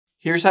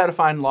Here's how to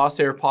find lost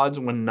AirPods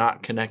when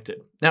not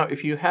connected. Now,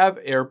 if you have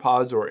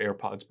AirPods or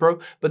AirPods Pro,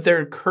 but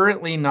they're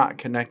currently not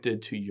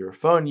connected to your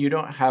phone, you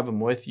don't have them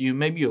with you,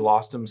 maybe you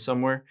lost them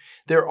somewhere,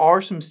 there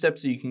are some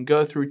steps that you can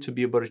go through to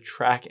be able to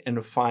track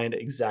and find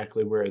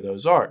exactly where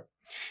those are.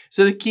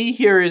 So the key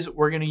here is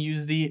we're going to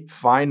use the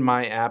Find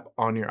My app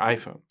on your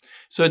iPhone.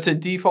 So it's a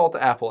default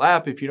Apple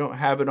app. If you don't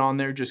have it on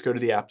there, just go to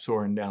the App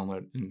Store and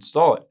download and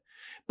install it.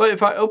 But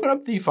if I open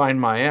up the Find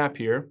My app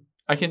here,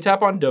 I can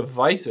tap on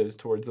Devices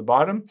towards the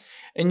bottom,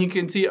 and you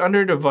can see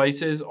under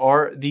Devices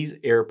are these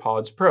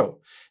AirPods Pro.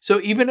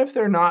 So even if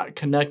they're not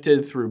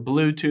connected through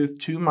Bluetooth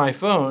to my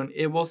phone,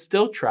 it will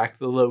still track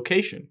the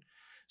location.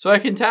 So I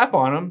can tap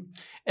on them,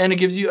 and it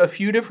gives you a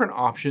few different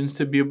options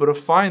to be able to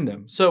find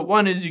them. So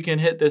one is you can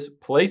hit this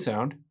play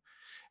sound,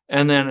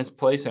 and then it's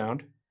play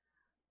sound.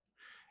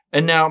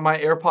 And now my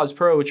AirPods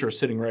Pro, which are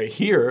sitting right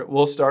here,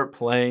 will start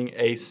playing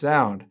a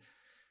sound.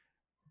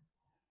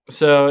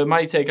 So it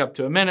might take up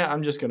to a minute.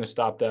 I'm just going to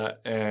stop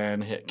that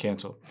and hit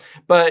cancel.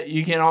 But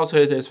you can also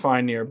hit this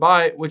Find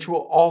Nearby, which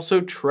will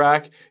also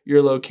track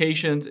your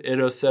locations.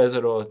 It says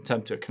it'll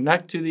attempt to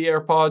connect to the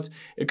AirPods.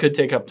 It could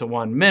take up to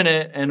 1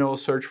 minute, and it'll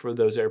search for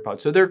those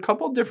AirPods. So there are a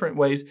couple different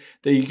ways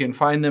that you can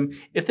find them.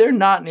 If they're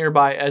not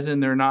nearby, as in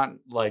they're not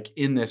like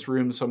in this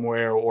room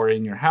somewhere or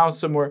in your house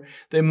somewhere,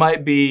 they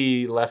might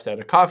be left at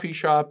a coffee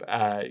shop,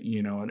 at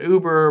an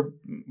Uber.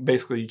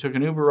 Basically, you took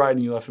an Uber ride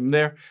and you left them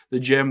there, the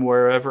gym,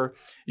 wherever.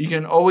 You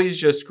can always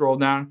just scroll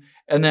down,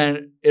 and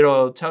then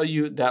it'll tell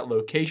you that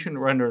location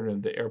rendered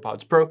in the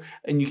AirPods Pro,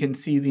 and you can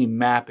see the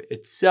map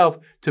itself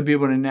to be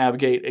able to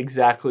navigate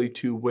exactly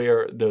to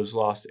where those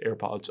lost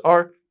AirPods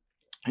are.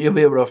 You'll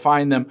be able to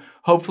find them.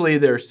 Hopefully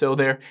they're still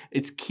there.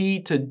 It's key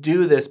to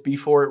do this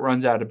before it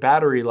runs out of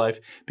battery life,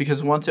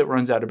 because once it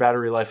runs out of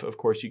battery life, of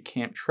course, you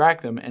can't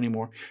track them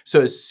anymore.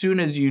 So as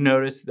soon as you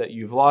notice that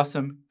you've lost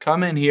them,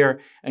 come in here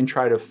and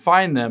try to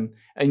find them,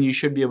 and you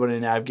should be able to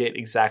navigate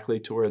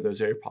exactly to where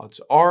those AirPods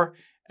are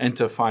and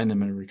to find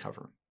them and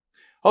recover.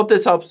 Hope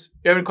this helps. If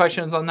you have any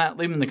questions on that,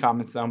 leave them in the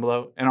comments down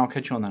below, and I'll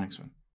catch you on the next one.